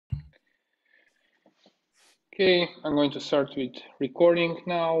Okay, I'm going to start with recording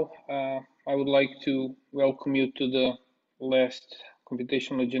now. I would like to welcome you to the last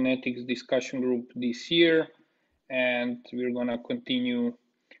computational genetics discussion group this year, and we're going to continue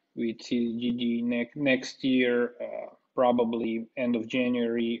with CGG next year, probably end of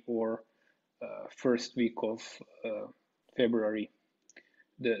January or first week of February,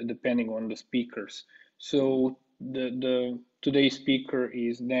 depending on the speakers. So today's speaker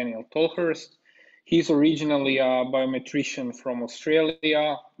is Daniel Tolhurst. He's originally a biometrician from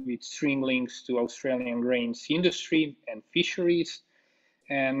Australia with strong links to Australian grains industry and fisheries.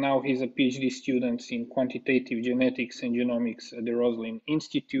 And now he's a PhD student in quantitative genetics and genomics at the Roslin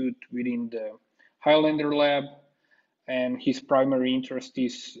Institute within the Highlander Lab. And his primary interest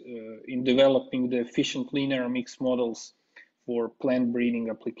is in developing the efficient linear mixed models for plant breeding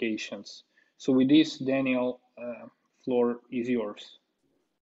applications. So with this, Daniel, floor is yours.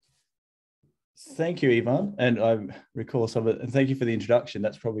 Thank you, Ivan. And I recall some of it. And thank you for the introduction.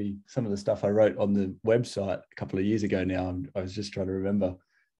 That's probably some of the stuff I wrote on the website a couple of years ago now. I was just trying to remember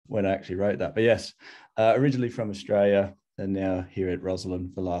when I actually wrote that. But yes, originally from Australia and now here at Roslin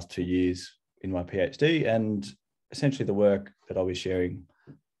for the last 2 years in my PhD. And essentially the work that I'll be sharing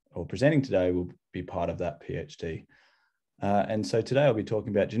or presenting today will be part of that PhD. And so today I'll be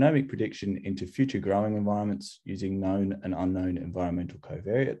talking about genomic prediction into future growing environments using known and unknown environmental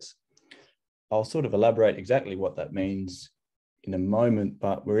covariates. I'll sort of elaborate exactly what that means in a moment,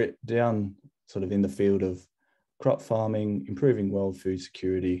 but we're down sort of in the field of crop farming, improving world food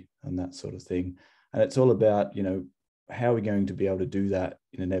security and that sort of thing. And it's all about, how are we going to be able to do that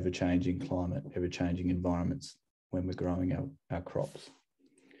in an ever-changing climate, ever-changing environments when we're growing our crops.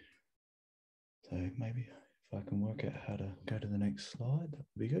 So maybe if I can work out how to go to the next slide, that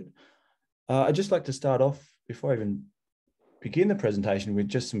would be good. I'd just like to start off, before I even begin the presentation, with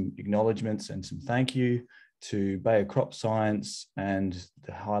just some acknowledgements and some thank you to Bayer Crop Science and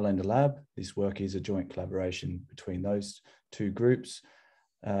the Highlander Lab. This work is a joint collaboration between those two groups.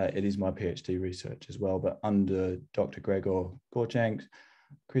 It is my PhD research as well, but under Dr. Gregor Gorchank,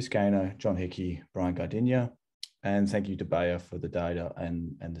 Chris Gaynor, John Hickey, Brian Gardiner, and thank you to Bayer for the data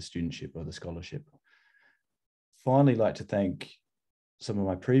and the studentship or the scholarship. Finally, I'd like to thank some of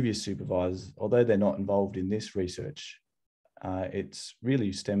my previous supervisors, although they're not involved in this research. It's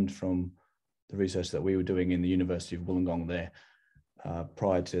really stemmed from the research that we were doing in the University of Wollongong there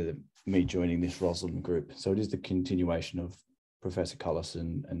prior to me joining this Roslin group. So it is the continuation of Professor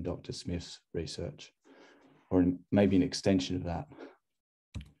Cullison and Dr. Smith's research, or maybe an extension of that.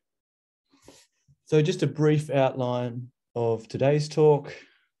 So just a brief outline of today's talk.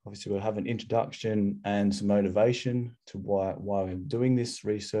 Obviously, we'll have an introduction and some motivation to why I'm doing this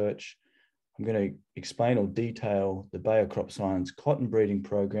research. I'm going to explain or detail the Bayer Crop Science cotton breeding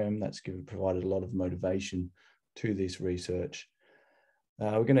program that's provided a lot of motivation to this research.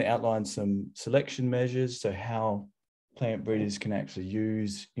 We're going to outline some selection measures, so how plant breeders can actually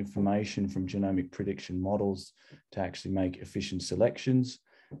use information from genomic prediction models to actually make efficient selections,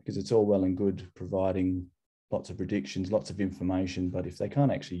 because it's all well and good providing lots of predictions, lots of information, but if they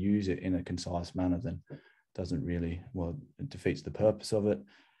can't actually use it in a concise manner, then it doesn't really, well, it defeats the purpose of it.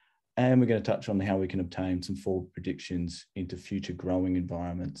 And we're going to touch on how we can obtain some forward predictions into future growing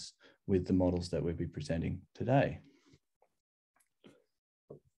environments with the models that we'll be presenting today.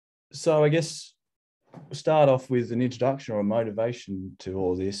 So I guess we'll start off with an introduction or a motivation to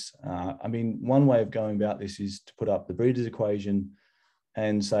all this. One way of going about this is to put up the breeder's equation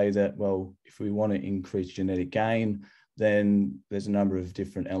and say that, well, if we want to increase genetic gain, then there's a number of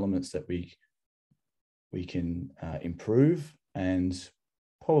different elements that we can improve, and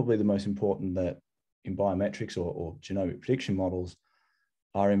probably the most important that in biometrics or genomic prediction models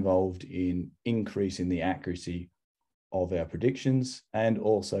are involved in increasing the accuracy of our predictions, and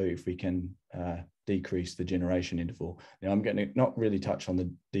also if we can decrease the generation interval. Now, I'm going to not really touch on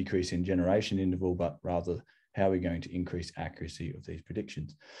the decrease in generation interval, but rather how we're going to increase accuracy of these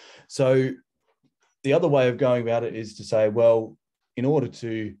predictions. So the other way of going about it is to say, well, in order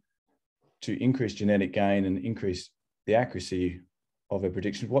to increase genetic gain and increase the accuracy of a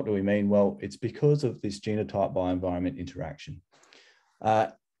prediction, what do we mean? Well, it's because of this genotype bioenvironment interaction.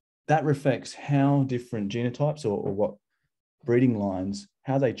 That reflects how different genotypes or what breeding lines,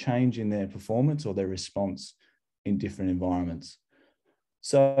 how they change in their performance or their response in different environments.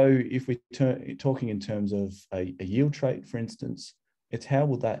 So if we're talking in terms of a yield trait, for instance, it's how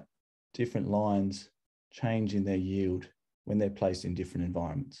will that different lines change in their yield when they're placed in different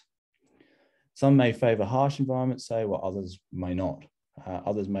environments. Some may favor harsh environments, say, while others may not.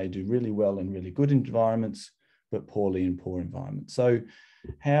 Others may do really well in really good environments, but poorly in poor environments. So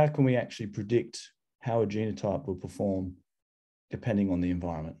how can we actually predict how a genotype will perform depending on the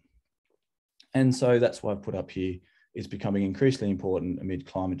environment. And so that's why I've put up here, it's becoming increasingly important amid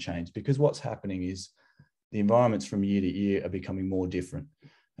climate change, because what's happening is the environments from year to year are becoming more different.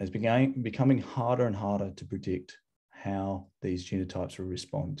 It's becoming harder and harder to predict how these genotypes will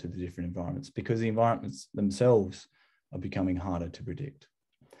respond to the different environments, because the environments themselves are becoming harder to predict.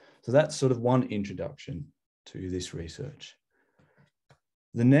 So that's sort of one introduction to this research.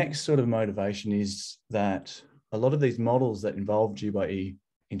 The next sort of motivation is that a lot of these models that involve G by E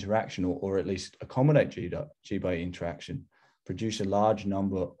interaction, or at least accommodate G by E interaction, produce a large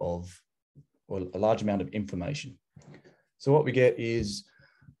number of, or a large amount of information. So what we get is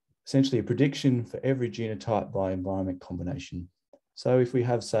essentially a prediction for every genotype by environment combination. So if we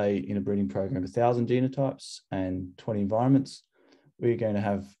have, say, in a breeding program, 1,000 genotypes and 20 environments, we're going to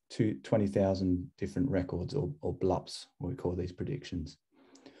have 20,000 different records, or BLUPs, what we call these predictions.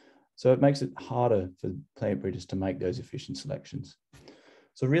 So it makes it harder for plant breeders to make those efficient selections.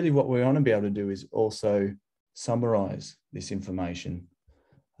 So really what we want to be able to do is also summarize this information,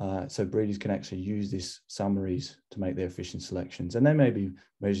 so breeders can actually use these summaries to make their efficient selections. And they may be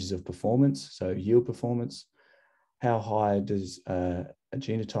measures of performance, so yield performance, how high does a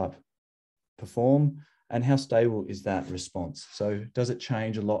genotype perform, and how stable is that response? So does it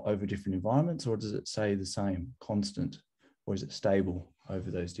change a lot over different environments, or does it stay the same, constant, or is it stable over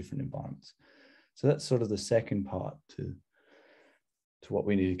those different environments? So that's sort of the second part to what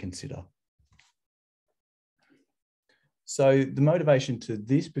we need to consider. So the motivation to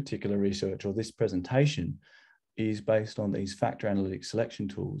this particular research, or this presentation, is based on these factor analytic selection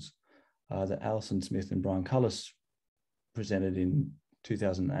tools that Alison Smith and Brian Cullis presented in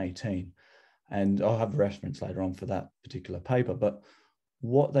 2018. And I'll have a reference later on for that particular paper. But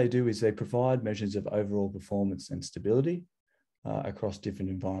what they do is they provide measures of overall performance and stability across different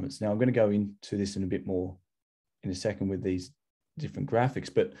environments. Now, I'm going to go into this in a bit more in a second with these different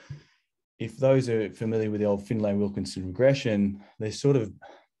graphics, but if those are familiar with the old Finlay-Wilkinson regression, they're sort of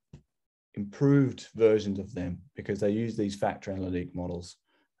improved versions of them, because they use these factor analytic models,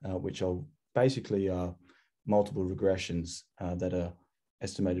 which are basically multiple regressions that are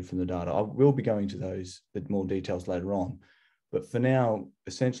estimated from the data. I will be going to those with more details later on, but for now,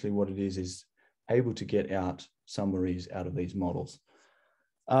 essentially what it is able to get out summaries out of these models.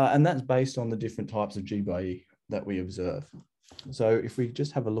 And that's based on the different types of G by E that we observe. So if we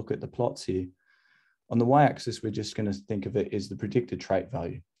just have a look at the plots here, on the y-axis, we're just going to think of it as the predicted trait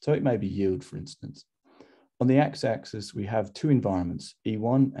value. So it may be yield, for instance. On the x-axis, we have two environments,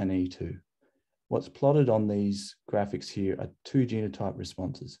 E1 and E2. What's plotted on these graphics here are two genotype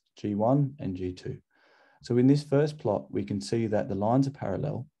responses, G1 and G2. So in this first plot, we can see that the lines are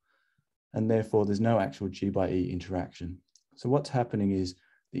parallel, and therefore there's no actual G by E interaction. So what's happening is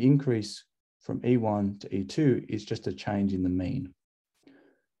the increase from E1 to E2 is just a change in the mean.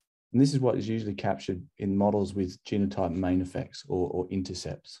 And this is what is usually captured in models with genotype main effects or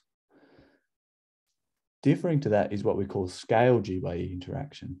intercepts. Differing to that is what we call scale G by E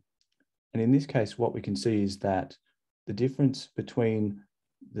interaction. And in this case, what we can see is that the difference between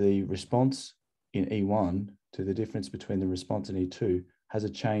the response in E1 to the difference between the response in E2 has a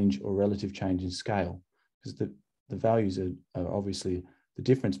change or relative change in scale, because the values are obviously, the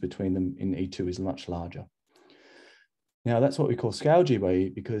difference between them in E2 is much larger. Now that's what we call scale G by E,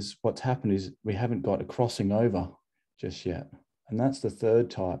 because what's happened is we haven't got a crossing over just yet. And that's the third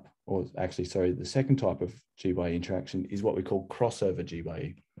type, or actually, sorry, the second type of G by E interaction is what we call crossover G by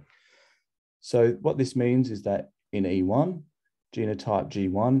E. So what this means is that in E1, genotype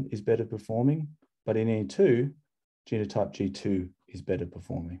G1 is better performing, but in E2, genotype G2 is better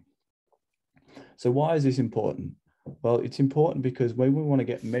performing. So why is this important? Well, it's important because when we want to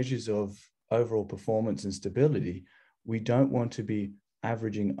get measures of overall performance and stability, we don't want to be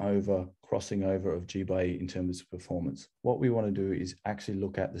averaging over, crossing over of G by E in terms of performance. What we want to do is actually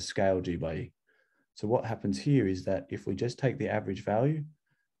look at the scale G by E. So what happens here is that if we just take the average value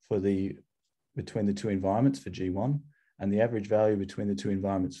for between the two environments for G1 and the average value between the two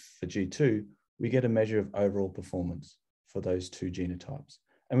environments for G2, we get a measure of overall performance for those two genotypes.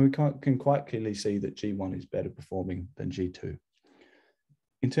 And we can quite clearly see that G1 is better performing than G2.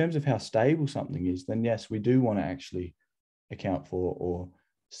 In terms of how stable something is, then yes, we do want to actually account for or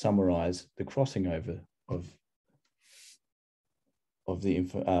summarize the crossing over of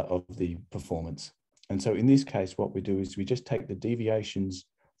the performance. And so in this case, what we do is we just take the deviations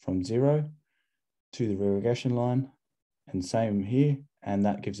from 0 to the regression line, and same here, and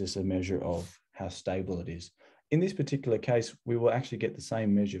that gives us a measure of how stable it is. In this particular case, we will actually get the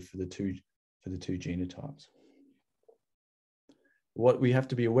same measure for the two genotypes. What we have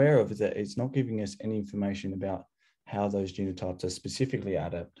to be aware of is that it's not giving us any information about how those genotypes are specifically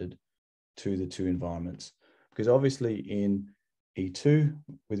adapted to the two environments. Because obviously in E2,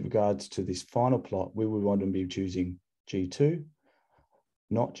 with regards to this final plot, we would want to be choosing G2,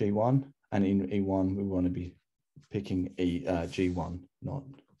 not G1. And in E1, we want to be picking G1, not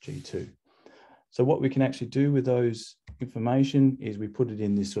G2. So what we can actually do with those information is we put it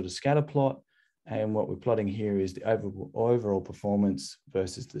in this sort of scatter plot. And what we're plotting here is the overall performance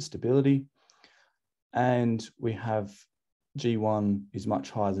versus the stability. And we have G1 is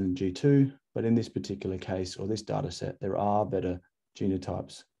much higher than G2, but in this particular case, or this data set, there are better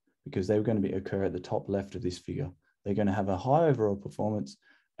genotypes because they're going to occur at the top left of this figure. They're going to have a high overall performance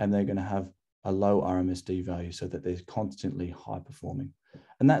and they're going to have a low RMSD value so that they're constantly high performing.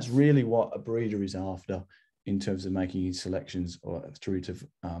 And that's really what a breeder is after in terms of making his selections or through to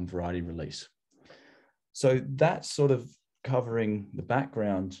variety release. So that's sort of covering the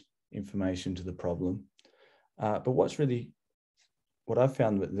background information to the problem. But what I've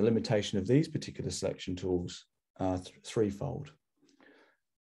found with the limitation of these particular selection tools are threefold.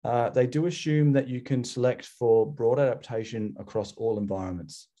 They do assume that you can select for broad adaptation across all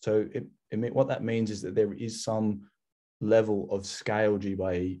environments. So what that means is that there is some level of scale G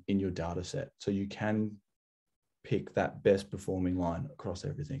by E in your data set. So you can pick that best performing line across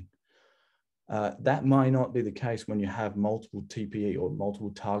everything. That might not be the case when you have multiple TPE or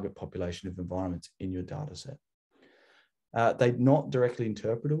multiple target population of environments in your data set. They're not directly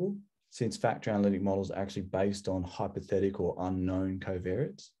interpretable since factor analytic models are actually based on hypothetical or unknown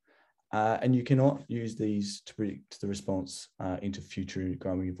covariates. And you cannot use these to predict the response into future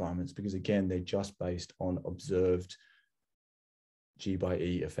growing environments because again, they're just based on observed G by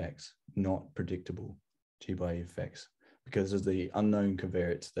E effects, not predictable G by E effects because of the unknown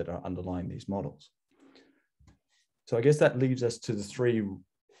covariates that are underlying these models. So I guess that leads us to the three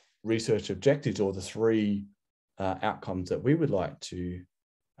research objectives or the three outcomes that we would like to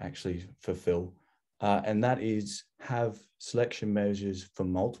actually fulfill. And that is have selection measures for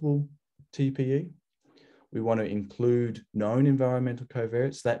multiple TPE. We want to include known environmental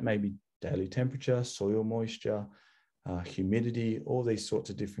covariates. That may be daily temperature, soil moisture, humidity, all these sorts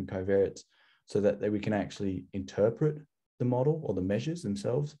of different covariates so that we can actually interpret the model or the measures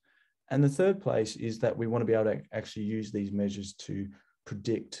themselves. And the third place is that we want to be able to actually use these measures to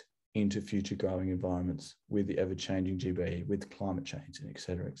predict into future growing environments with the ever-changing GBE, with climate change, and et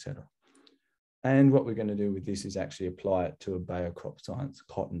cetera, et cetera. And what we're going to do with this is actually apply it to a Bayer crop science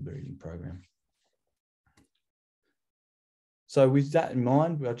cotton breeding program. So with that in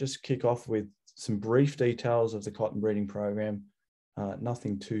mind, we'll just kick off with some brief details of the cotton breeding program.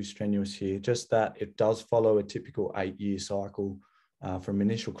 Nothing too strenuous here, just that it does follow a typical 8-year cycle from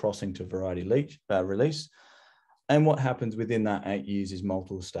initial crossing to variety release. And what happens within that 8 years is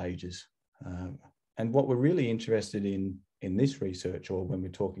multiple stages. And what we're really interested in this research, or when we're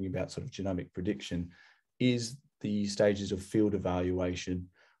talking about sort of genomic prediction, is the stages of field evaluation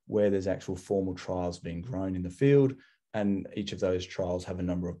where there's actual formal trials being grown in the field. And each of those trials have a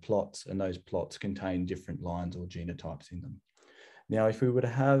number of plots, and those plots contain different lines or genotypes in them. Now, if we were to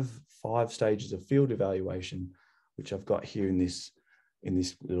have 5 stages of field evaluation, which I've got here in this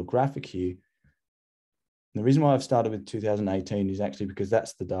little graphic here, and the reason why I've started with 2018 is actually because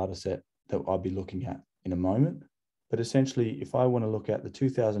that's the data set that I'll be looking at in a moment. But essentially, if I want to look at the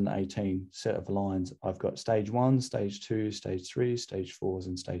 2018 set of lines, I've got stage 1, stage 2, stage 3, stage 4s,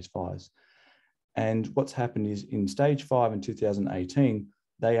 and stage 5s. And what's happened is in stage 5 in 2018,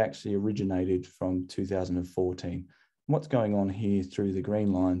 they actually originated from 2014. What's going on here through the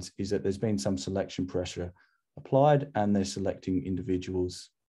green lines is that there's been some selection pressure applied, and they're selecting individuals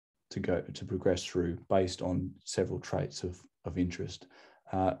to progress through based on several traits of interest.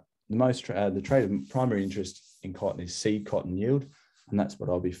 The trait of primary interest in cotton is seed cotton yield, and that's what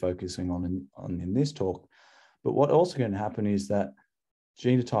I'll be focusing on in this talk. But what also going to happen is that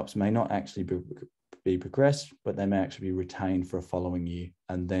genotypes may not actually be progressed, but they may actually be retained for a following year,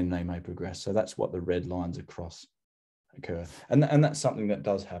 and then they may progress. So that's what the red lines across occur. And that's something that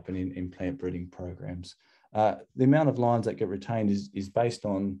does happen in plant breeding programs. The amount of lines that get retained is based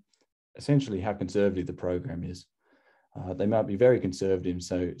on essentially how conservative the program is. They might be very conservative,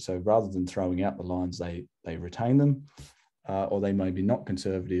 so rather than throwing out the lines, they retain them, or they may be not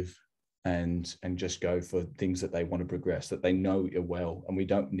conservative and just go for things that they want to progress, that they know are well, and we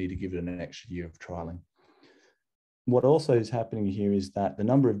don't need to give it an extra year of trialing. What also is happening here is that the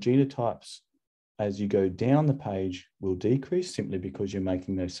number of genotypes as you go down the page will decrease simply because you're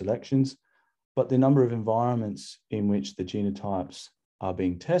making those selections, but the number of environments in which the genotypes are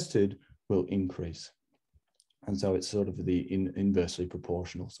being tested will increase. And so it's sort of the inversely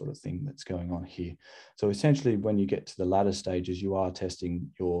proportional sort of thing that's going on here. So essentially, when you get to the latter stages, you are testing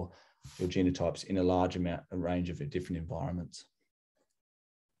your genotypes in a large amount, a range of different environments.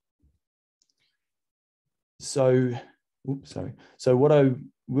 So, So what I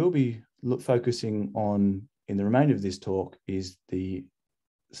will be focusing on in the remainder of this talk is the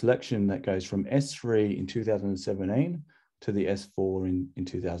selection that goes from S3 in 2017 to the S4 in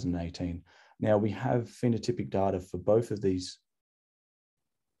 2018. Now we have phenotypic data for both of these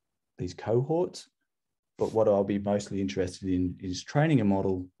cohorts, but what I'll be mostly interested in is training a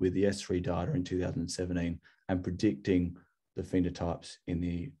model with the S3 data in 2017 and predicting the phenotypes in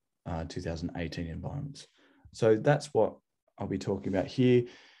the 2018 environments. So that's what I'll be talking about here.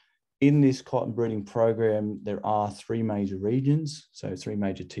 In this cotton breeding program, there are 3 major regions, so 3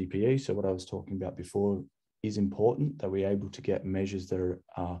 major TPE. So what I was talking about before is important, that we're able to get measures that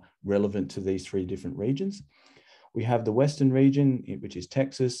are relevant to these 3 different regions. We have the Western region, which is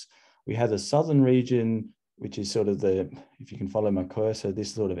Texas. We have the Southern region, which is sort of the, if you can follow my cursor,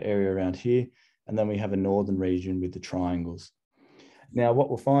 this sort of area around here. And then we have a Northern region with the triangles. Now, what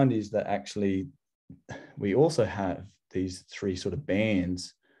we'll find is that actually we also have these 3 sort of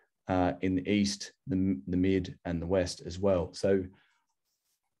bands in the East, the Mid, and the West as well. So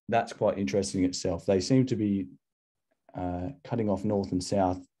that's quite interesting itself. They seem to be cutting off North and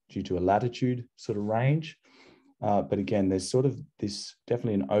South due to a latitude sort of range. But again, there's sort of this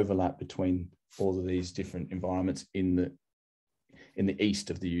definitely an overlap between all of these different environments in the east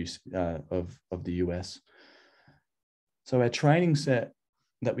of the US. So our training set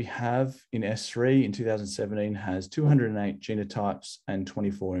that we have in S3 in 2017 has 208 genotypes and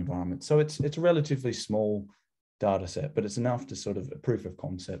 24 environments. So it's a relatively small data set, but it's enough to sort of a proof of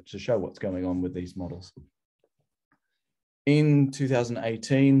concept to show what's going on with these models. In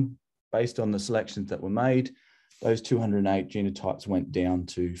 2018, based on the selections that were made, those 208 genotypes went down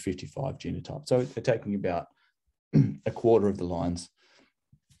to 55 genotypes. So they're taking about a quarter of the lines.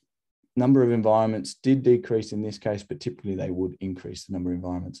 Number of environments did decrease in this case, but typically they would increase the number of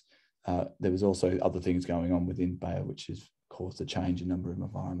environments. There was also other things going on within Bayer, which has caused a change in number of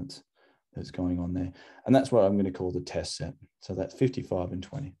environments that's going on there. And that's what I'm going to call the test set. So that's 55 and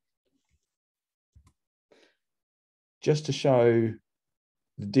 20. Just to show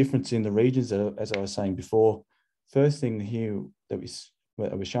the difference in the regions, as I was saying before, first thing here that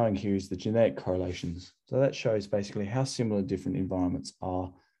we're showing here is the genetic correlations. So that shows basically how similar different environments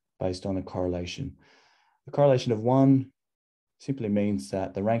are based on a correlation. The correlation of 1 simply means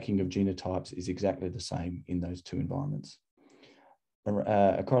that the ranking of genotypes is exactly the same in those 2 environments.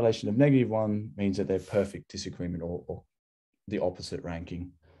 A correlation of -1 means that they're perfect disagreement or the opposite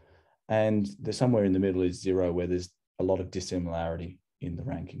ranking. And there's somewhere in the middle is 0, where there's a lot of dissimilarity in the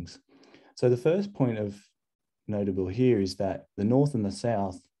rankings. So the first point of notable here is that the North and the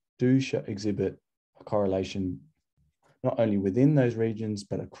South do exhibit a correlation not only within those regions,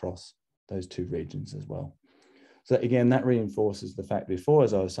 but across those 2 regions as well. So again, that reinforces the fact before,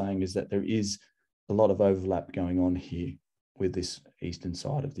 as I was saying, is that there is a lot of overlap going on here with this eastern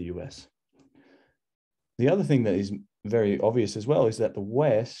side of the US. The other thing that is very obvious as well is that the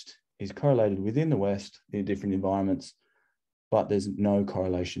West is correlated within the West in different environments, but there's no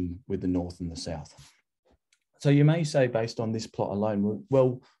correlation with the North and the South. So you may say, based on this plot alone,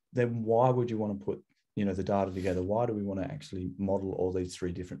 well, then why would you want to put the data together? Why do we want to actually model all these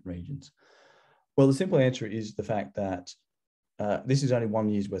 3 different regions? Well, the simple answer is the fact that this is only 1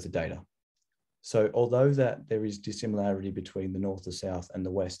 year's worth of data. So although that there is dissimilarity between the North, the South, and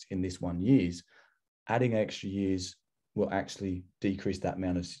the West in this 1 year's, adding extra years will actually decrease that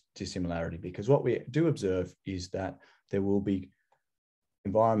amount of dissimilarity, because what we do observe is that there will be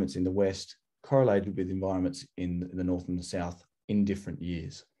environments in the West correlated with environments in the North and the South in different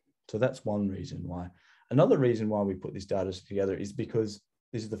years. So that's one reason why. Another reason why we put this data together is because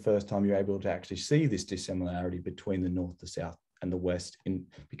this is the first time you're able to actually see this dissimilarity between the North, the South, and the West,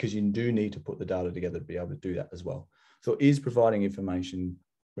 because you do need to put the data together to be able to do that as well. So it is providing information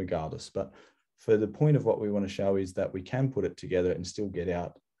regardless, but for the point of what we want to show is that we can put it together and still get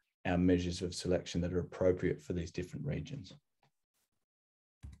out our measures of selection that are appropriate for these different regions.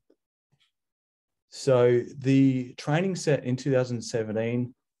 So the training set in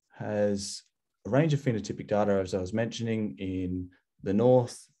 2017 has a range of phenotypic data, as I was mentioning, in the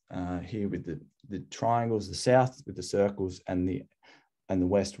North, here with the triangles, the South with the circles, and the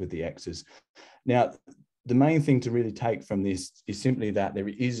West with the X's. Now, the main thing to really take from this is simply that there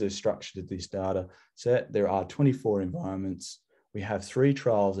is a structure to this data set. There are 24 environments. We have 3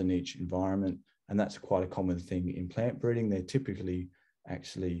 trials in each environment, and that's quite a common thing in plant breeding. They're typically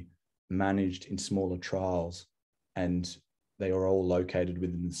actually managed in smaller trials and they are all located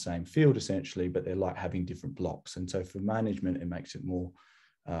within the same field essentially, but they're like having different blocks. And so for management, it makes it more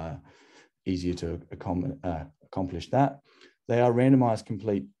easier to accomplish that. They are randomized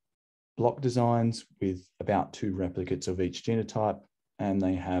complete block designs with about 2 replicates of each genotype, and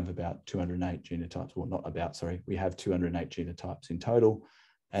they have about 208 genotypes. Well, not about, sorry, we have 208 genotypes in total,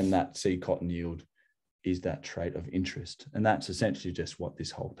 and that seed cotton yield is that trait of interest. And that's essentially just what this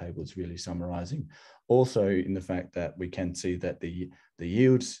whole table is really summarizing. Also in the fact that we can see that the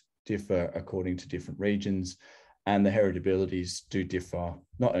yields differ according to different regions, and the heritabilities do differ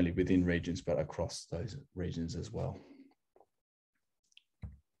not only within regions, but across those regions as well.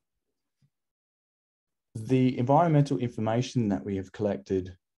 The environmental information that we have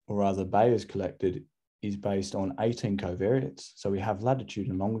collected, or rather Bayer's collected, is based on 18 covariates. So we have latitude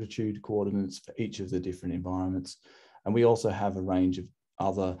and longitude coordinates for each of the different environments. And we also have a range of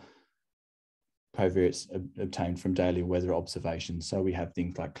other covariates obtained from daily weather observations. So we have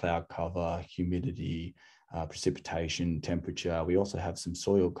things like cloud cover, humidity, precipitation, temperature. We also have some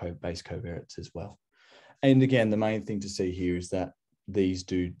soil-based covariates as well. And again, the main thing to see here is that these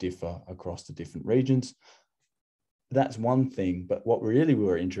do differ across the different regions. That's one thing, but what really we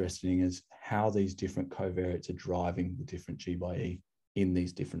were interested in is how these different covariates are driving the different G by E in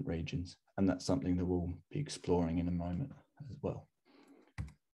these different regions. And that's something that we'll be exploring in a moment as well.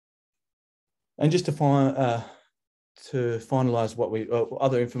 And just to finalize what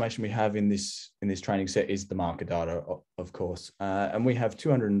other information we have in this training set is the marker data, of course. And we have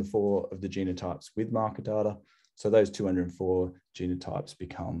 204 of the genotypes with marker data. So those 204 genotypes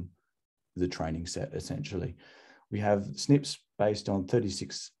become the training set essentially. We have SNPs based on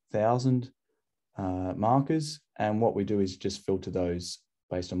 36,000 markers. And what we do is just filter those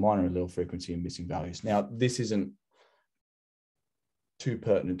based on minor allele frequency and missing values. Now, this isn't too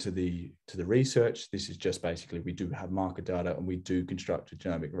pertinent to the research. This is just basically, we do have marker data and we do construct a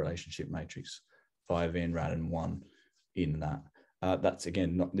genomic relationship matrix via Van Radden 1 in that. That's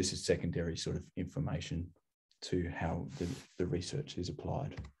again, this is secondary sort of information to how the research is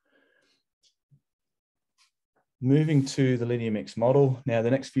applied. Moving to the linear mix model. Now, the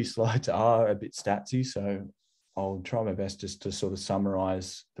next few slides are a bit statsy, so I'll try my best just to sort of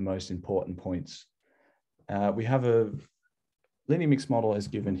summarize the most important points. We have a linear mix model as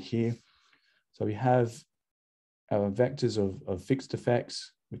given here. So we have our vectors of fixed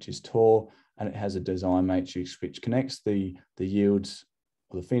effects, which is TOR, and it has a design matrix which connects the yields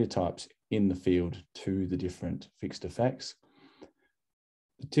or the phenotypes in the field to the different fixed effects.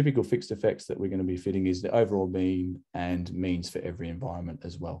 The typical fixed effects that we're going to be fitting is the overall mean and means for every environment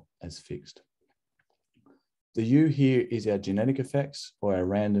as well as fixed. The U here is our genetic effects or our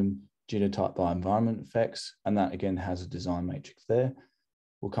random genotype by environment effects, and that again has a design matrix there.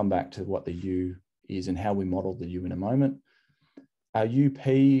 We'll come back to what the U is and how we model the U in a moment. Our UP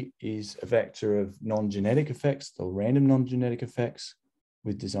is a vector of non-genetic effects or random non-genetic effects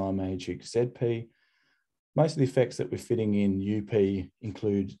with design matrix ZP. Most of the effects that we're fitting in UP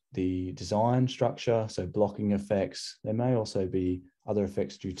include the design structure, so blocking effects. There may also be other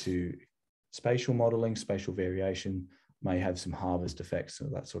effects due to spatial modeling, spatial variation, may have some harvest effects or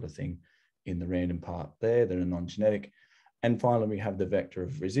that sort of thing in the random part there that are non-genetic. And finally, we have the vector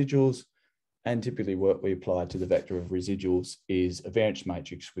of residuals. And typically what we apply to the vector of residuals is a variance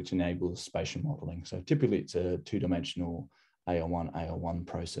matrix, which enables spatial modeling. So typically it's a 2-dimensional AL1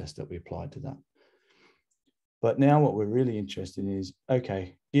 process that we apply to that. But now what we're really interested in is,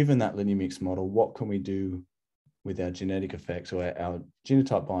 okay, given that linear mix model, what can we do with our genetic effects or our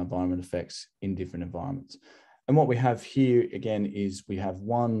genotype by environment effects in different environments? And what we have here again is we have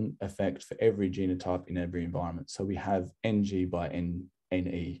one effect for every genotype in every environment. So we have NG by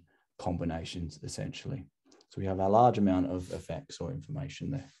NE combinations essentially. So we have a large amount of effects or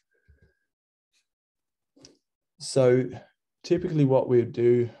information there. So typically what we would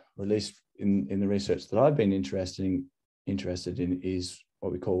do, or at least in the research that I've been interested in is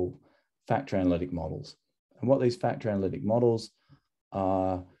what we call factor analytic models. And what these factor analytic models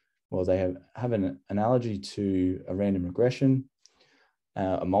are, well, they have an analogy to a random regression,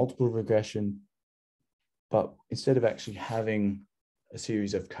 a multiple regression, but instead of actually having a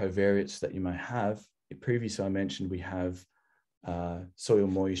series of covariates that you may have, previously I mentioned we have soil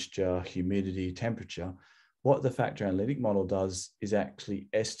moisture, humidity, temperature. What the factor analytic model does is actually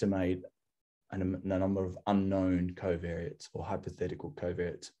estimate a number of unknown covariates or hypothetical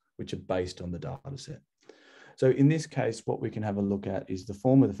covariates, which are based on the data set. So in this case, what we can have a look at is the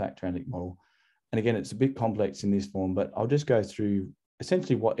form of the factor analytic model. And again, it's a bit complex in this form, but I'll just go through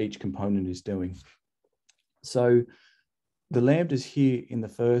essentially what each component is doing. So the lambdas here in the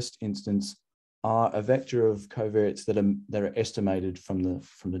first instance are a vector of covariates that are estimated from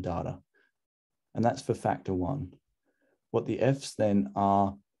the data. And that's for factor 1. What the F's then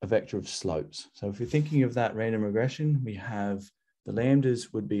are a vector of slopes. So if you're thinking of that random regression, we have the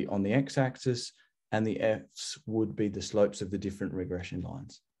lambdas would be on the x-axis and the F's would be the slopes of the different regression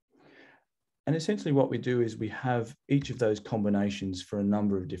lines. And essentially what we do is we have each of those combinations for a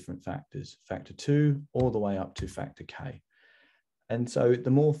number of different factors, factor 2 all the way up to factor k. And so the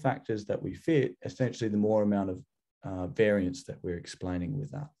more factors that we fit, essentially the more amount of variance that we're explaining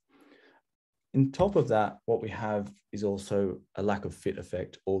with that. On top of that, what we have is also a lack of fit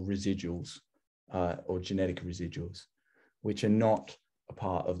effect or residuals or genetic residuals, which are not a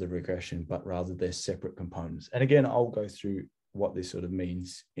part of the regression, but rather they're separate components. And again, I'll go through what this sort of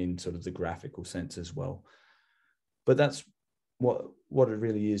means in sort of the graphical sense as well. But that's what it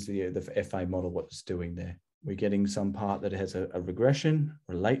really is, the FA model, what it's doing there. We're getting some part that has a regression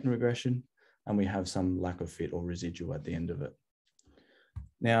or a latent regression, and we have some lack of fit or residual at the end of it.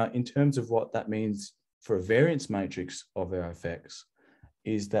 Now, in terms of what that means for a variance matrix of our effects,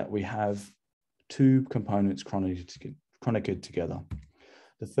 is that we have two components chronicated together.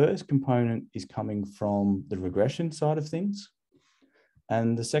 The first component is coming from the regression side of things,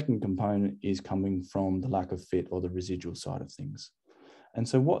 and the second component is coming from the lack of fit or the residual side of things. And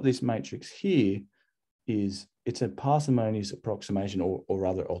so what this matrix here is, it's a parsimonious approximation or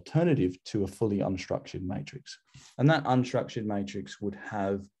rather alternative to a fully unstructured matrix. And that unstructured matrix would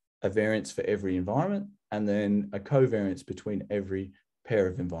have a variance for every environment and then a covariance between every pair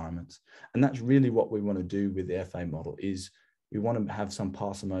of environments. And that's really what we want to do with the FA model, is we want to have some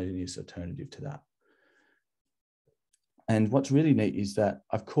parsimonious alternative to that. And what's really neat is that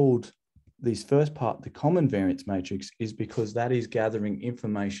I've called this first part the common variance matrix, is because that is gathering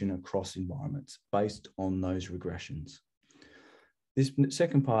information across environments based on those regressions. This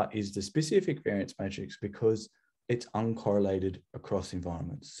second part is the specific variance matrix, because it's uncorrelated across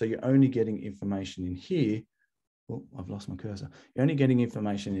environments. So you're only getting information in here. Oh, I've lost my cursor. You're only getting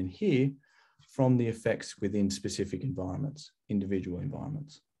information in here from the effects within specific environments, individual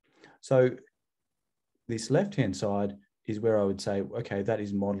environments. So this left-hand side is where I would say, okay, that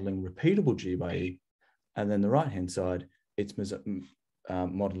is modeling repeatable G by E. And then the right-hand side, it's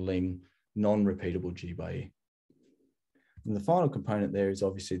modeling non-repeatable G by E. And the final component there is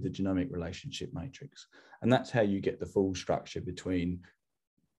obviously the genomic relationship matrix. And that's how you get the full structure between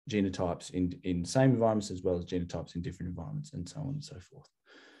genotypes in same environments as well as genotypes in different environments, and so on and so forth.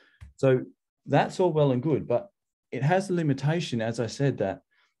 So that's all well and good, but it has a limitation, as I said, that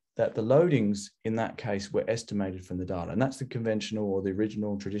the loadings in that case were estimated from the data. And that's the conventional or the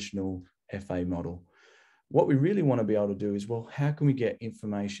original traditional FA model. What we really want to be able to do is, well, how can we get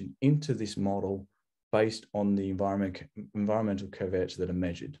information into this model based on the environmental covariates that are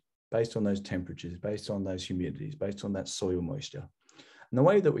measured, based on those temperatures, based on those humidities, based on that soil moisture. And the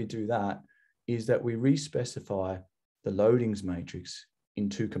way that we do that is that we re-specify the loadings matrix in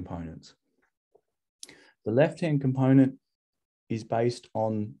two components. The left-hand component is based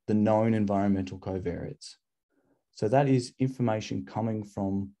on the known environmental covariates. So that is information coming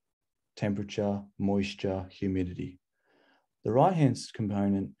from temperature, moisture, humidity. The right-hand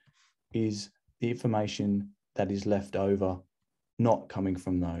component is the information that is left over, not coming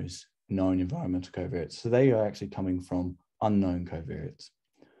from those known environmental covariates. So they are actually coming from unknown covariates.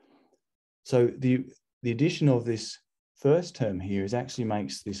 So the addition of this first term here is actually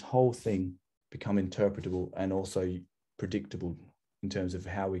makes this whole thing become interpretable and also predictable in terms of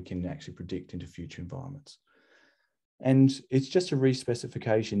how we can actually predict into future environments. And it's just a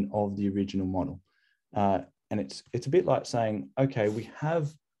re-specification of the original model. And it's a bit like saying, okay, we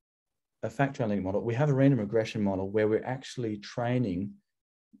have a factor analytic model, we have a random regression model where we're actually training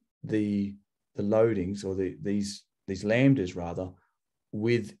the loadings or these lambdas rather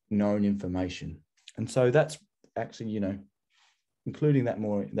with known information. And so that's actually, including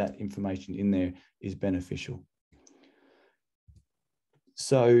that information in there is beneficial.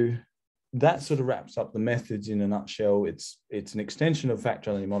 So that sort of wraps up the methods in a nutshell. It's an extension of factor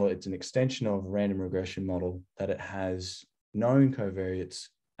analytic model. It's an extension of a random regression model, that it has known covariates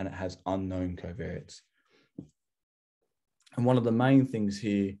and it has unknown covariates. And one of the main things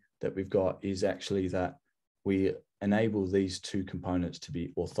here that we've got is actually that we enable these two components to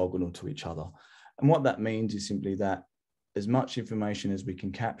be orthogonal to each other. And what that means is simply that as much information as we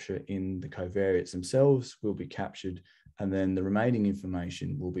can capture in the covariates themselves will be captured, and then the remaining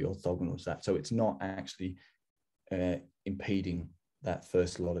information will be orthogonal to that. So it's not actually impeding that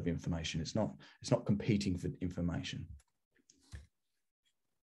first lot of information. It's not competing for information.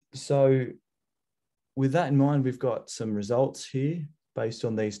 So with that in mind, we've got some results here based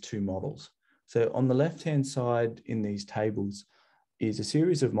on these two models. So on the left-hand side in these tables is a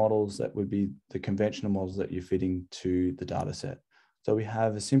series of models that would be the conventional models that you're fitting to the data set. So we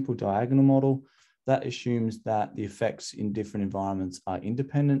have a simple diagonal model that assumes that the effects in different environments are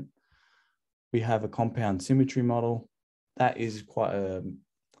independent. We have a compound symmetry model. That is quite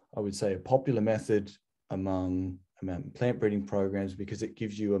I would say, a popular method among plant breeding programs because it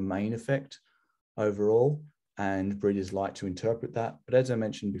gives you a main effect overall, and breeders like to interpret that. But as I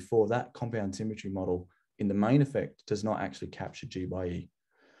mentioned before, that compound symmetry model in the main effect does not actually capture G by E.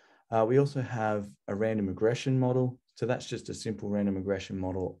 We also have a random regression model. So that's just a simple random regression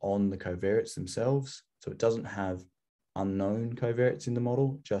model on the covariates themselves. So it doesn't have unknown covariates in the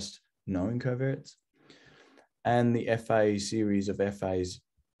model, just known covariates. And the FA series of FAs,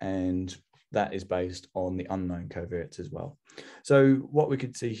 and that is based on the unknown covariates as well. So what we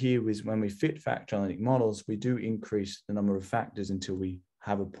could see here is when we fit factor analytic models, we do increase the number of factors until we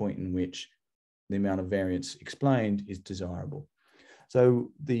have a point in which the amount of variance explained is desirable.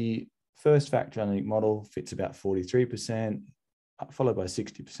 So the first factor analytic model fits about 43%, followed by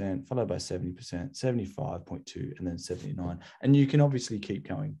 60%, followed by 70%, 75.2, and then 79. And you can obviously keep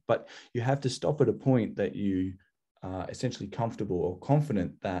going, but you have to stop at a point that you are essentially comfortable or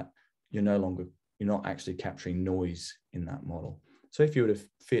confident that you're not actually capturing noise in that model. So if you were to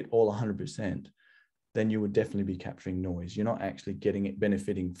fit all 100%, then you would definitely be capturing noise. You're not actually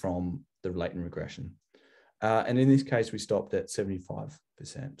benefiting from the latent regression. And in this case, we stopped at 75%,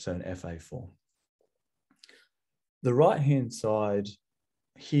 so an FA4. The right-hand side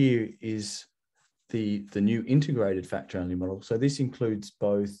here is the new integrated factor analytic model. So this includes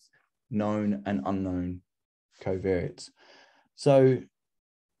both known and unknown covariates. So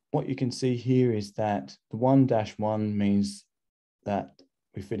what you can see here is that the 1-1 means that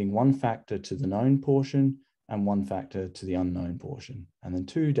we're fitting one factor to the known portion and one factor to the unknown portion. And then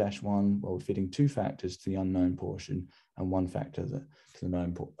 2-1, well, we're fitting two factors to the unknown portion and one factor to the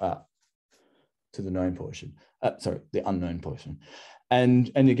known portion. The unknown portion.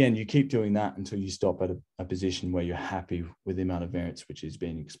 And again, you keep doing that until you stop at a position where you're happy with the amount of variance which is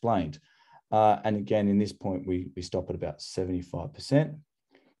being explained. And again, in this point, we stop at about 75%.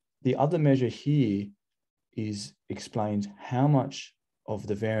 The other measure here explains how much of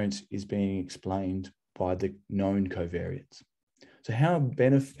the variance is being explained by the known covariates. So how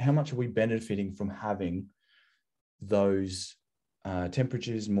much are we benefiting from having those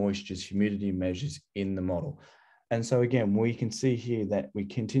temperatures, moistures, humidity measures in the model? And so again, we can see here that we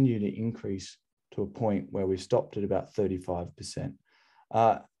continue to increase to a point where we've stopped at about 35%,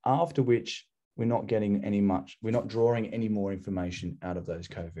 after which we're not getting we're not drawing any more information out of those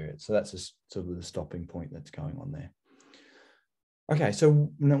covariates. So that's sort of the stopping point that's going on there. Okay,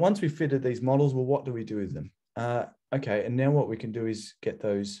 so now once we've fitted these models, well, what do we do with them? Okay, and now what we can do is get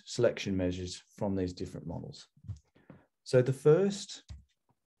those selection measures from these different models. So the first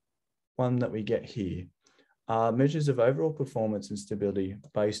one that we get here are measures of overall performance and stability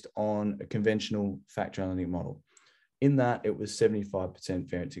based on a conventional factor analytic model. In that, it was 75%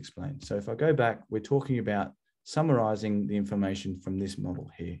 variance explained. So if I go back, we're talking about summarizing the information from this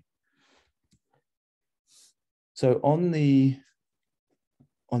model here. So on the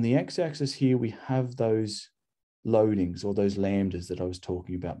x-axis here, we have those loadings or those lambdas that I was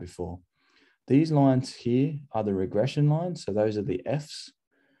talking about before. These lines here are the regression lines. So those are the Fs.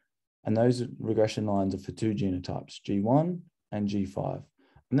 And those regression lines are for two genotypes, G1 and G5.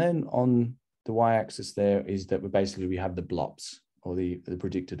 And then on the y-axis there is that we have the blops or the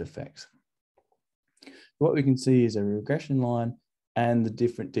predicted effects. What we can see is a regression line and the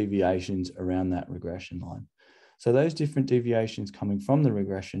different deviations around that regression line. So those different deviations coming from the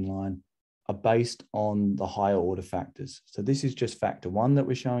regression line are based on the higher order factors. So this is just factor 1 that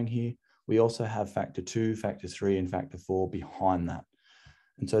we're showing here. We also have factor 2, factor 3, and factor 4 behind that.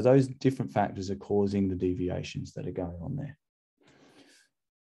 And so those different factors are causing the deviations that are going on there.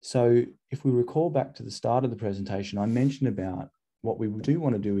 So if we recall back to the start of the presentation, I mentioned about what we do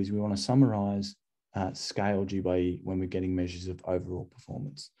want to do is we want to summarize scale G by E when we're getting measures of overall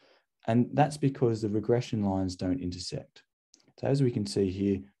performance. And that's because the regression lines don't intersect. So as we can see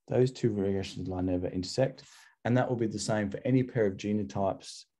here, those two regression lines never intersect. And that will be the same for any pair of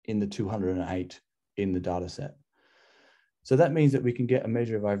genotypes in the 208 in the data set. So that means that we can get a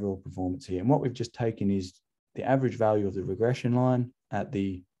measure of overall performance here. And what we've just taken is the average value of the regression line at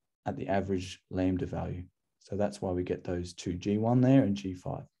the average lambda value. So that's why we get those two, G1 there and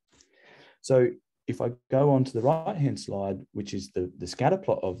G5. So if I go on to the right-hand slide, which is the scatter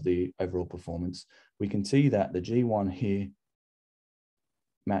plot of the overall performance, we can see that the G1 here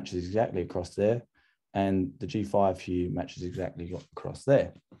matches exactly across there, and the G5 here matches exactly across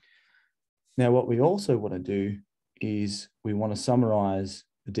there. Now, what we also want to do is we want to summarize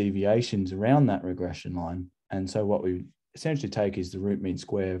the deviations around that regression line. And so what we essentially take is the root mean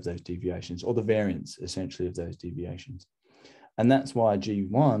square of those deviations, or the variance essentially of those deviations. And that's why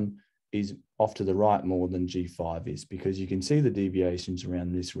G1 is off to the right more than G5 is, because you can see the deviations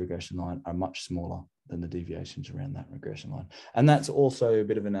around this regression line are much smaller than the deviations around that regression line. And that's also a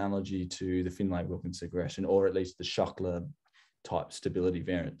bit of an analogy to the Finlay-Wilkins regression, or at least the Schuckler type stability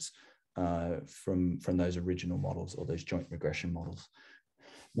variance from those original models, or those joint regression models.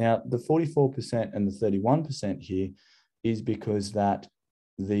 Now, the 44% and the 31% here is because that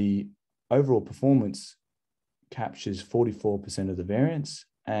the overall performance captures 44% of the variance,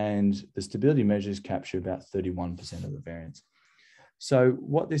 and the stability measures capture about 31% of the variance. So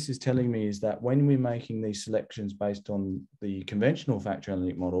what this is telling me is that when we're making these selections based on the conventional factor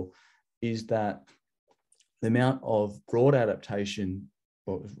analytic model, is that the amount of broad adaptation,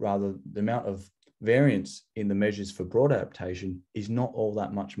 or rather the amount of variance in the measures for broad adaptation is not all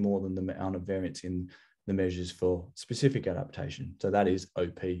that much more than the amount of variance in the measures for specific adaptation. So that is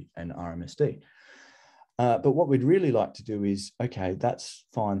OP and RMSD. But what we'd really like to do is, okay, that's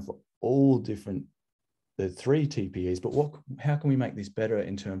fine for all different, the 3 TPEs, but how can we make this better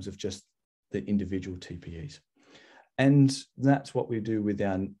in terms of just the individual TPEs? And that's what we do with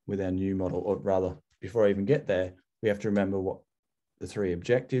our new model, or rather, before I even get there, we have to remember what the 3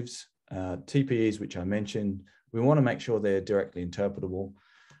 objectives, TPEs, which I mentioned. We want to make sure they're directly interpretable,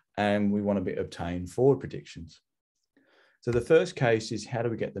 and we want to obtain forward predictions. So the first case is, how do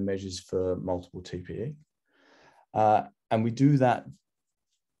we get the measures for multiple TPE? And we do that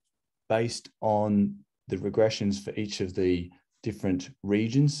based on the regressions for each of the different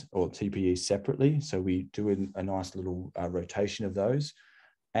regions or TPEs separately. So we do a nice little rotation of those.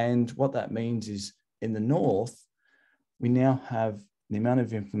 And what that means is, in the north, we now have the amount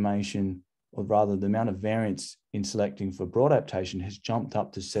of information, or rather the amount of variance in selecting for broad adaptation has jumped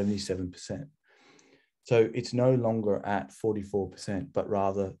up to 77%. So it's no longer at 44%, but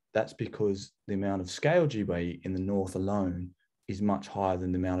rather that's because the amount of scale GBE in the north alone is much higher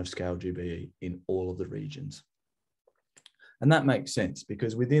than the amount of scale GBE in all of the regions. And that makes sense,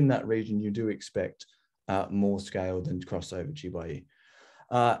 because within that region, you do expect more scale than crossover GBE.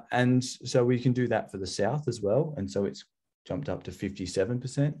 And so we can do that for the south as well. And so it's jumped up to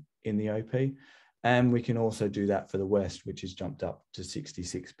 57% in the OP. And we can also do that for the west, which has jumped up to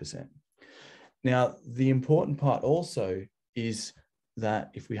 66%. Now, the important part also is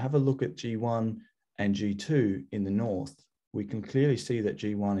that if we have a look at G1 and G2 in the north, we can clearly see that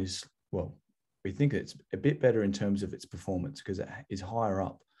G1 is, well, we think it's a bit better in terms of its performance because it is higher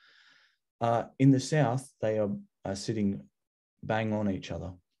up. In the south, they are sitting bang on each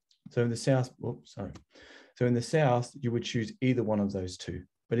other. So in the south, So in the south, you would choose either one of those two.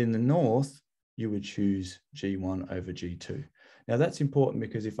 But in the north, you would choose G1 over G2. Now that's important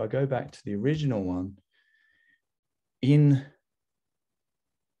because if I go back to the original one, when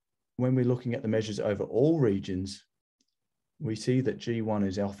we're looking at the measures over all regions, we see that G1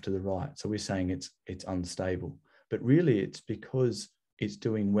 is off to the right. So we're saying it's unstable, but really it's because it's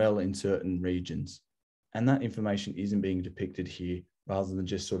doing well in certain regions. And that information isn't being depicted here rather than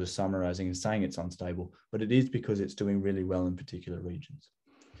just sort of summarizing and saying it's unstable, but it is because it's doing really well in particular regions.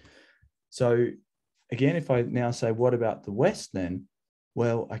 So again, if I now say, what about the West then?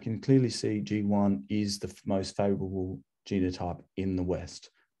 Well, I can clearly see G1 is the most favorable genotype in the West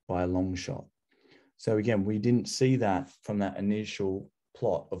by a long shot. So again, we didn't see that from that initial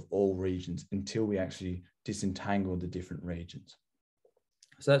plot of all regions until we actually disentangled the different regions.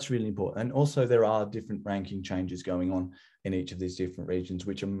 So that's really important. And also there are different ranking changes going on in each of these different regions,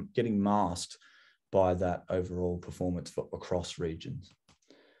 which are getting masked by that overall performance for across regions.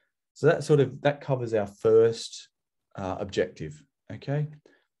 So that covers our first objective, okay?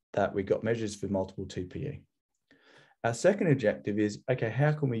 That we got measures for multiple TPE. Our second objective is, okay,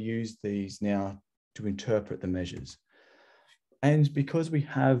 how can we use these now to interpret the measures? And because we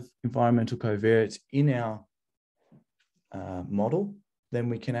have environmental covariates in our model, then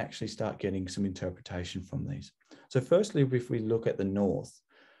we can actually start getting some interpretation from these. So firstly, if we look at the north,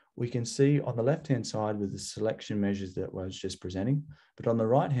 we can see on the left-hand side with the selection measures that I was just presenting, but on the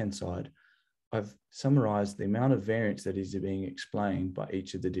right-hand side, I've summarized the amount of variance that is being explained by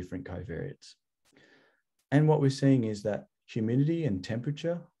each of the different covariates. And what we're seeing is that humidity and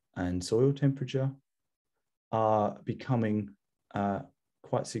temperature and soil temperature are becoming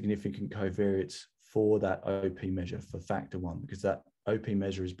quite significant covariates for that OP measure for factor 1, because that OP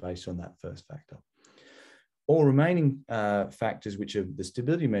measure is based on that first factor. All remaining factors, which are the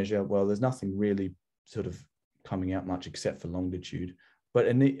stability measure, well, there's nothing really sort of coming out much except for longitude, but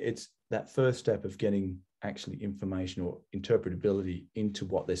it's that first step of getting actually information or interpretability into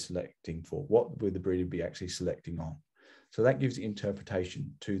what they're selecting for. What will the breeder be actually selecting on? So that gives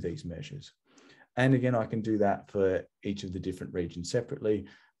interpretation to these measures. And again, I can do that for each of the different regions separately,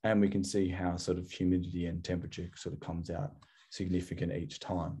 and we can see how sort of humidity and temperature sort of comes out significant each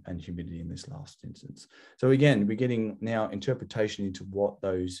time, and humidity in this last instance. So again, we're getting now interpretation into what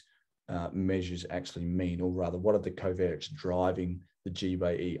those measures actually mean, or rather, what are the covariates driving the G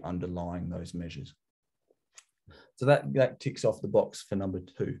by E underlying those measures. So that ticks off the box for number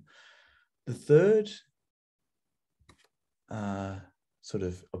 2. The third sort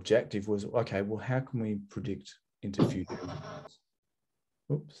of objective was, okay, well, how can we predict into future environments?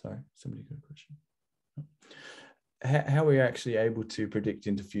 Oops, sorry, somebody got a question. How are we actually able to predict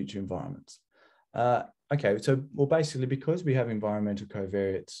into future environments? Okay, so, well, basically, because we have environmental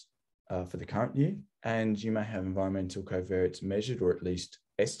covariates for the current year, and you may have environmental covariates measured or at least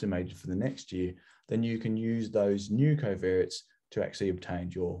estimated for the next year, then you can use those new covariates to actually obtain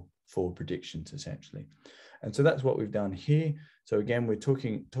your forward predictions, essentially. And so that's what we've done here. So again, we're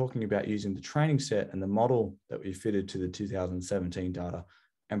talking about using the training set and the model that we fitted to the 2017 data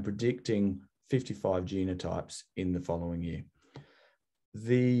and predicting 55 genotypes in the following year.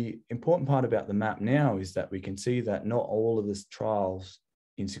 The important part about the map now is that we can see that not all of the trials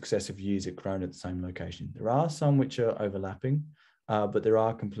in successive years are grown at the same location. There are some which are overlapping, but there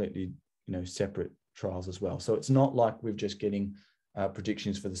are completely, separate trials as well. So it's not like we're just getting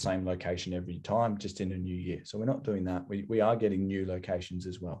predictions for the same location every time, just in a new year. So we're not doing that. We are getting new locations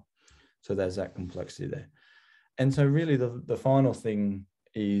as well. So there's that complexity there. And so really the final thing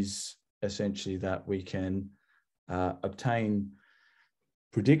is essentially that we can obtain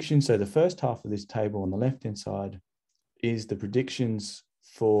predictions. So the first half of this table on the left-hand side is the predictions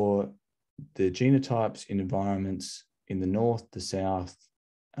for the genotypes in environments in the north, the south,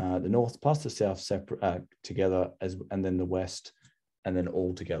 the north plus the south separate together, and then the west, and then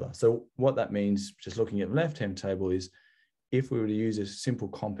all together. So what that means, just looking at the left-hand table, is if we were to use a simple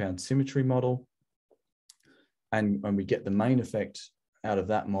compound symmetry model, and when we get the main effect out of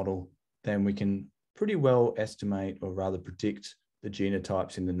that model, then we can pretty well estimate, or rather predict, the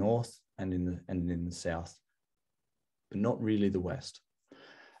genotypes in the north and in the south, but not really the west.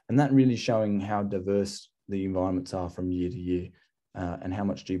 And that really showing how diverse the environments are from year to year, and how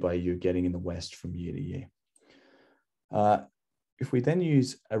much G by E you're getting in the west from year to year. If we then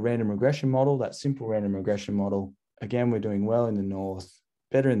use a random regression model, that simple random regression model, again, we're doing well in the north,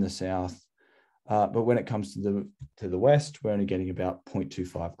 better in the south, but when it comes to the west, we're only getting about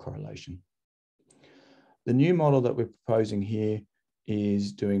 0.25 correlation. The new model that we're proposing here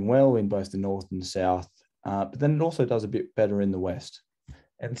is doing well in both the north and the south, but then it also does a bit better in the west.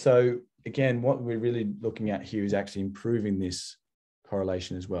 And so again, what we're really looking at here is actually improving this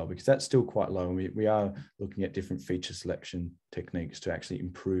correlation as well, because that's still quite low. And we are looking at different feature selection techniques to actually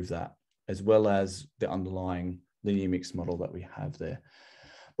improve that, as well as the underlying linear mix model that we have there.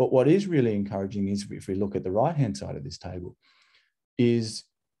 But what is really encouraging is, if we look at the right-hand side of this table, is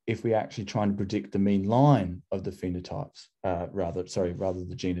if we actually try and predict the mean line of the phenotypes, rather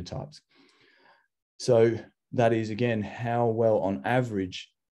the genotypes. So that is, again, how well on average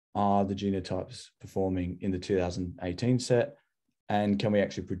are the genotypes performing in the 2018 set, and can we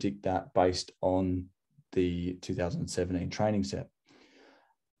actually predict that based on the 2017 training set?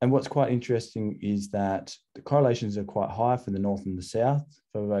 And what's quite interesting is that the correlations are quite high for the north and the south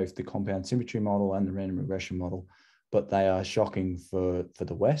for both the compound symmetry model and the random regression model, but they are shocking for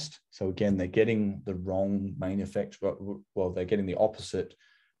the west. So again, they're getting the wrong main effect. Well, they're getting the opposite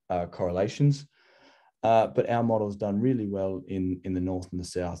correlations. But our model's done really well in the north and the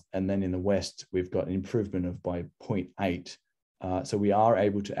south. And then in the west, we've got an improvement of by 0.8. So we are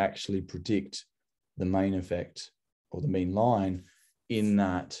able to actually predict the main effect, or the mean line, in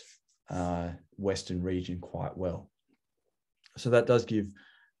that western region quite well. So that does give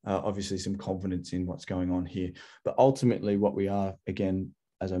obviously some confidence in what's going on here. But ultimately what we are, again,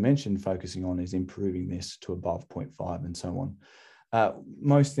 as I mentioned, focusing on is improving this to above 0.5 and so on.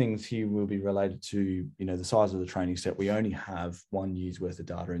 Most things here will be related to, the size of the training set. We only have 1 year's worth of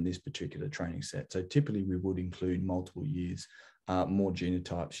data in this particular training set. So typically we would include multiple years, more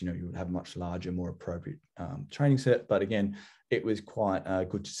genotypes, you would have much larger, more appropriate training set. But again, it was quite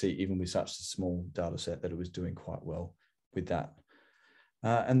good to see, even with such a small data set, that it was doing quite well with that.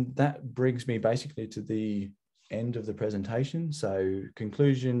 And that brings me basically to the end of the presentation. So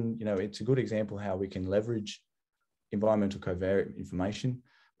conclusion, it's a good example how we can leverage environmental covariate information,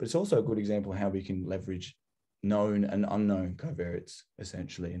 but it's also a good example how we can leverage known and unknown covariates,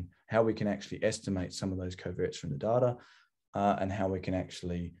 essentially, and how we can actually estimate some of those covariates from the data, and how we can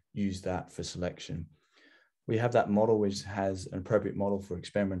actually use that for selection. We have that model which has an appropriate model for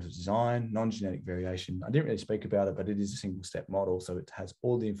experimental design, non-genetic variation. I didn't really speak about it, but it is a single step model. So it has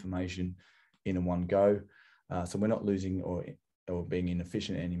all the information in one go. So we're not losing or being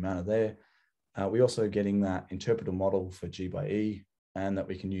inefficient in any manner there. We're also getting that interpretable model for G by E, and that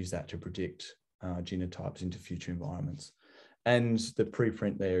we can use that to predict genotypes into future environments. And the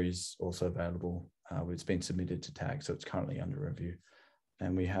preprint there is also available. It's been submitted to TAG, so it's currently under review.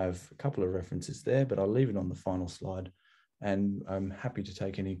 And we have a couple of references there, but I'll leave it on the final slide. And I'm happy to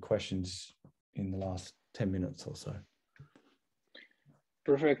take any questions in the last 10 minutes or so.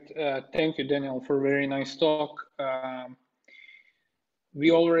 Perfect. Thank you, Daniel, for a very nice talk.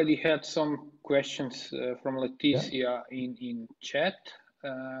 We already had some questions from Leticia in chat.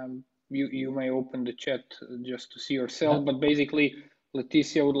 You may open the chat just to see yourself, but basically,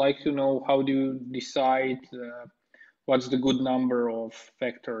 Leticia would like to know, how do you decide what's the good number of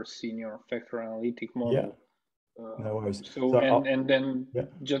factors in your factor analytic model? No worries. So and then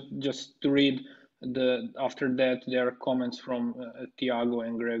just to read, after that there are comments from Tiago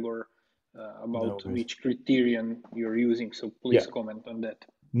and Gregor about which criterion you're using. So please comment on that.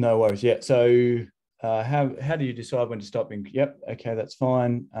 No worries. Yeah. So how do you decide when to stop? Yep. Okay, that's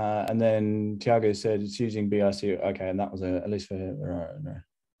fine. And then Tiago said it's using BIC. Okay, and that was at least for no.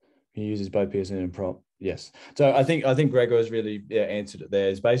 He uses both Pearson and prop. Yes. So I think Gregor has really answered it there.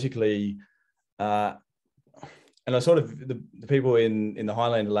 It's basically, and I sort of, the people in the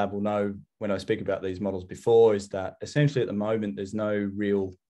Highlander lab will know when I speak about these models before, is that essentially at the moment there's no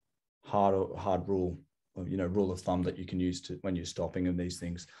real hard rule, or, rule of thumb that you can use to when you're stopping and these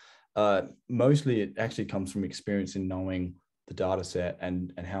things. Mostly it actually comes from experience in knowing the data set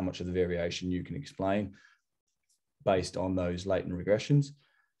and how much of the variation you can explain based on those latent regressions.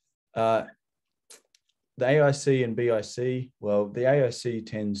 The AIC and BIC, well, the AIC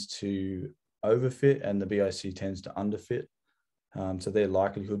tends to overfit and the BIC tends to underfit. So they're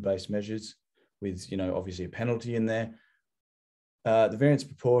likelihood-based measures with, obviously a penalty in there. The variance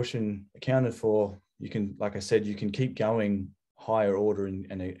proportion accounted for, you can, like I said, you can keep going higher order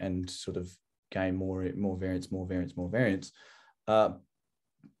and sort of gain more variance.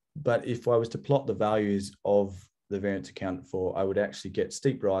 But if I was to plot the values of the variance accounted for, I would actually get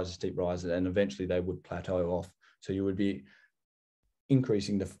steep rises, and eventually they would plateau off. So you would be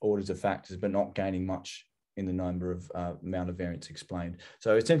increasing the orders of factors, but not gaining much in the number of amount of variance explained.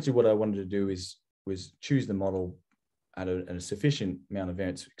 So essentially what I wanted to do was choose the model at a sufficient amount of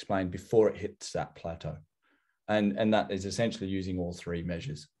variance explained before it hits that plateau. And that is essentially using all three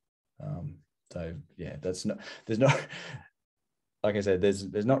measures. So yeah, there's no, like I said,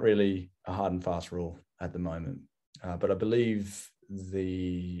 there's not really a hard and fast rule at the moment. But I believe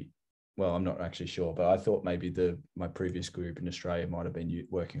well, I'm not actually sure, but I thought maybe my previous group in Australia might have been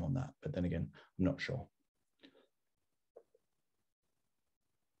working on that. But then again, I'm not sure.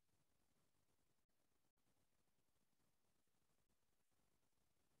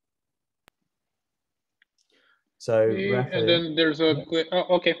 So Raphael, and then there's a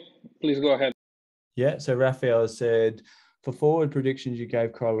okay, please go ahead. Yeah, so Raphael said, for forward predictions, you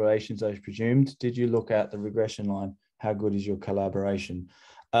gave correlations as presumed. Did you look at the regression line? How good is your collaboration?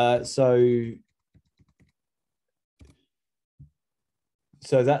 So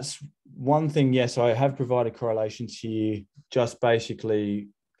that's one thing. Yes, I have provided correlations here, just basically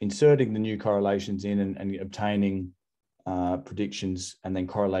inserting the new correlations in and obtaining predictions and then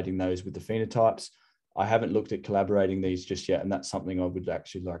correlating those with the phenotypes. I haven't looked at collaborating these just yet, and that's something I would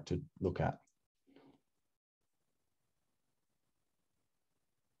actually like to look at.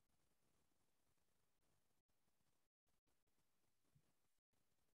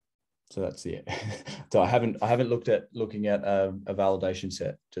 So that's it. So I haven't looking at a validation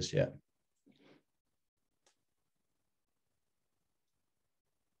set just yet.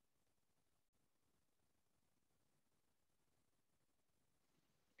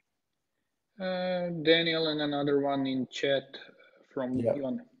 Daniel, and another one in chat from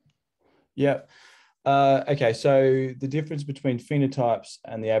Yon. Yeah. Okay, so the difference between phenotypes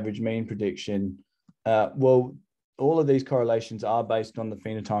and the average mean prediction, well, all of these correlations are based on the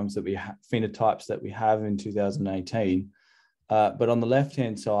phenotypes that we have in 2018. But on the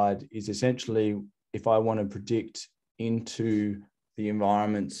left-hand side is essentially if I want to predict into the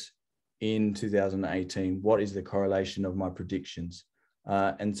environments in 2018, what is the correlation of my predictions?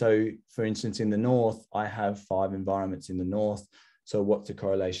 And so, for instance, in the north, I have 5 environments in the north. So what's the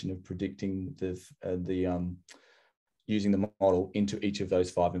correlation of predicting using the model into each of those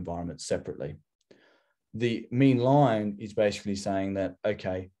 5 environments separately? The mean line is basically saying that,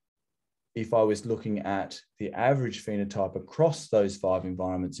 okay, if I was looking at the average phenotype across those 5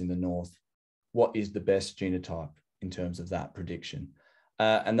 environments in the north, what is the best genotype in terms of that prediction?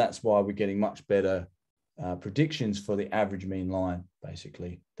 And that's why we're getting much better predictions for the average mean line,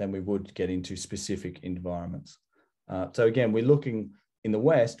 basically, than we would get into specific environments. So again, we're looking in the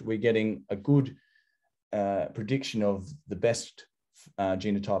West, we're getting a good prediction of the best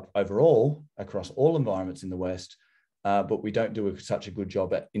genotype overall across all environments in the West, but we don't do such a good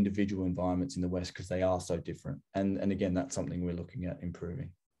job at individual environments in the West because they are so different. And again, that's something we're looking at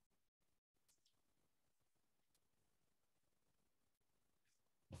improving.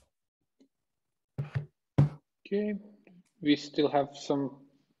 Okay, we still have some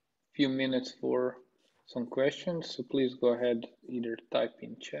few minutes for some questions, so please go ahead, either type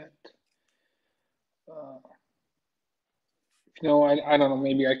in chat. No, I don't know,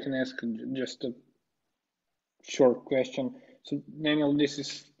 maybe I can ask just a short question. So Daniel, do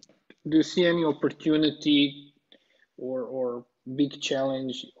you see any opportunity or big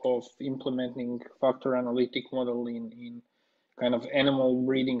challenge of implementing factor analytic model in kind of animal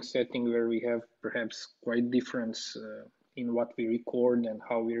breeding setting where we have perhaps quite difference in what we record and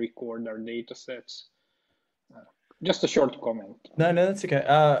how we record our data sets? Just a short comment. No, that's okay.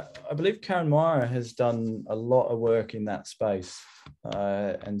 I believe Karen Meyer has done a lot of work in that space.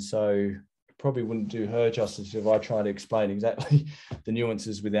 And so probably wouldn't do her justice if I try to explain exactly the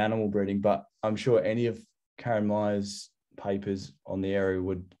nuances with animal breeding, but I'm sure any of Karen Meyer's papers on the area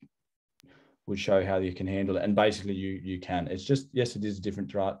would show how you can handle it. And basically you can. It's just, yes, it is a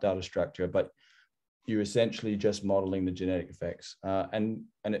different data structure, but you're essentially just modeling the genetic effects.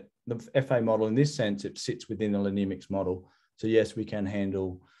 The FA model, in this sense, it sits within the Lineamics model. So yes, we can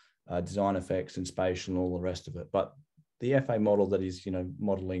handle design effects and spatial and all the rest of it. But the FA model that is,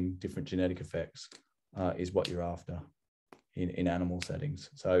 modeling different genetic effects is what you're after in animal settings.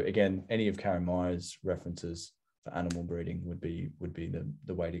 So again, any of Karen Meyer's references for animal breeding would be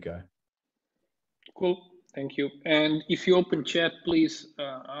the way to go. Cool. Thank you. And if you open chat, please,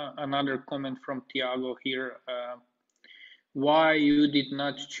 another comment from Tiago here. Why you did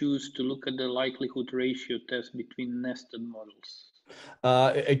not choose to look at the likelihood ratio test between nested models?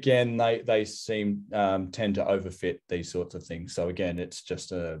 Again, they seem tend to overfit these sorts of things. So again, it's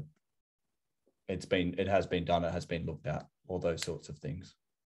just it has been done, it has been looked at, all those sorts of things.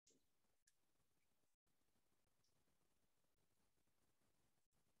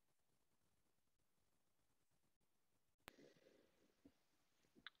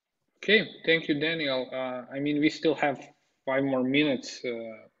 Okay, thank you, Daniel. I mean, we still have 5 more minutes,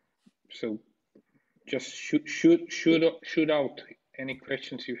 so just shoot out any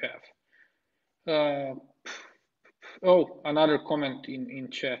questions you have. Oh, another comment in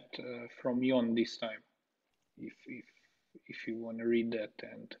chat from Jon this time, if you want to read that.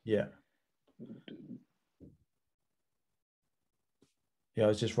 And yeah, I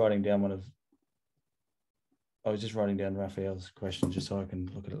was just writing down Raphael's question just so I can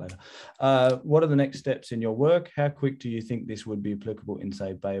look at it later. What are the next steps in your work? How quick do you think this would be applicable in,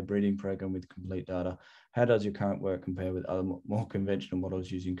 say, Bayer breeding program with complete data? How does your current work compare with other more conventional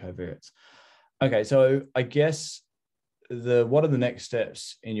models using covariates? Okay, so I guess what are the next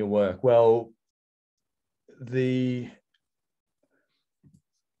steps in your work? Well, the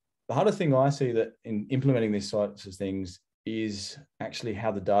harder thing I see that in implementing these sorts of things is actually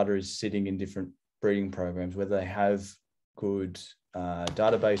how the data is sitting in different breeding programs, whether they have good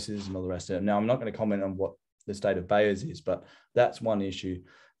databases and all the rest of it. Now, I'm not going to comment on what the state of Bayer's is, but that's one issue.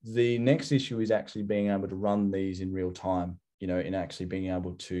 The next issue is actually being able to run these in real time, in actually being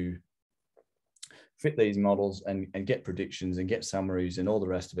able to fit these models and get predictions and get summaries and all the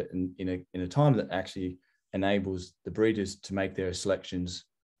rest of it in a time that actually enables the breeders to make their selections,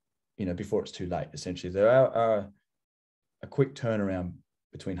 before it's too late. Essentially, there are a quick turnaround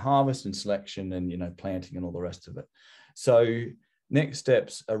between harvest and selection and planting and all the rest of it. So next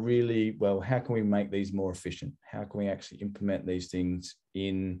steps are really, well, how can we make these more efficient? How can we actually implement these things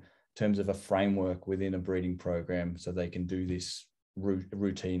in terms of a framework within a breeding program so they can do this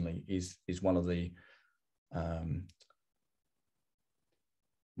routinely is one of the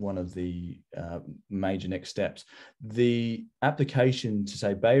major next steps. The application to,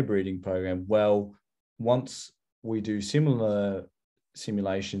 say, Bayer breeding program, well, once we do similar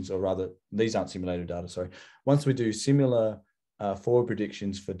simulations, or rather, these aren't simulated data, sorry. Once we do similar forward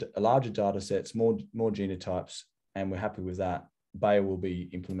predictions for larger data sets, more genotypes, and we're happy with that, Bayer will be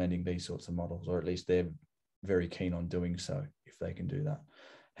implementing these sorts of models, or at least they're very keen on doing so if they can do that.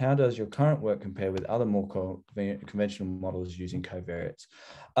 How does your current work compare with other more conventional models using covariates?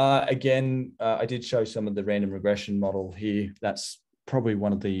 Again, I did show some of the random regression model here. That's probably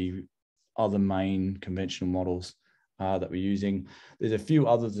one of the are the main conventional models that we're using. There's a few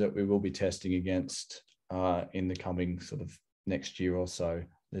others that we will be testing against in the coming sort of next year or so.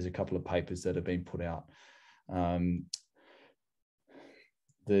 There's a couple of papers that have been put out.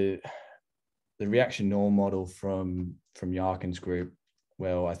 The reaction norm model from Yarkin's group,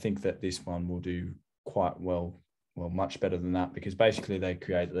 well, I think that this one will do quite well, much better than that, because basically they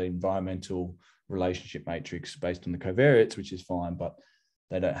create the environmental relationship matrix based on the covariates, which is fine, but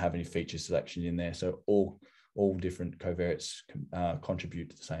they don't have any feature selection in there. So all different covariates contribute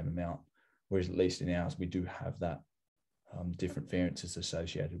to the same amount, whereas at least in ours, we do have that different variances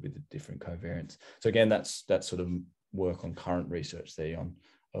associated with the different covariants. So again, that's sort of work on current research there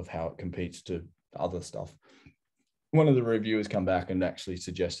of how it competes to other stuff. One of the reviewers come back and actually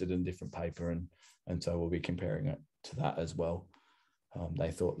suggested a different paper, and so we'll be comparing it to that as well.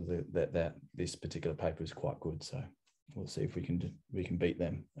 They thought that this particular paper is quite good, so we'll see if we can beat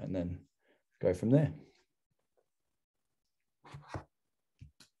them and then go from there.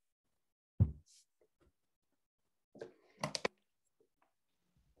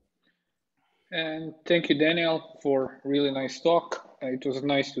 And thank you, Daniel, for a really nice talk. It was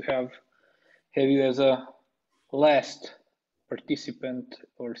nice to have you as a last participant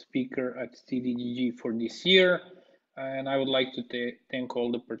or speaker at TDGG for this year. And I would like to thank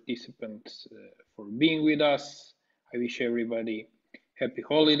all the participants for being with us. I wish everybody happy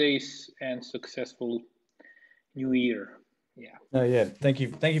holidays and successful new year. Yeah. Oh yeah, thank you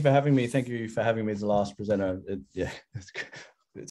for having me. Thank you for having me as the last presenter.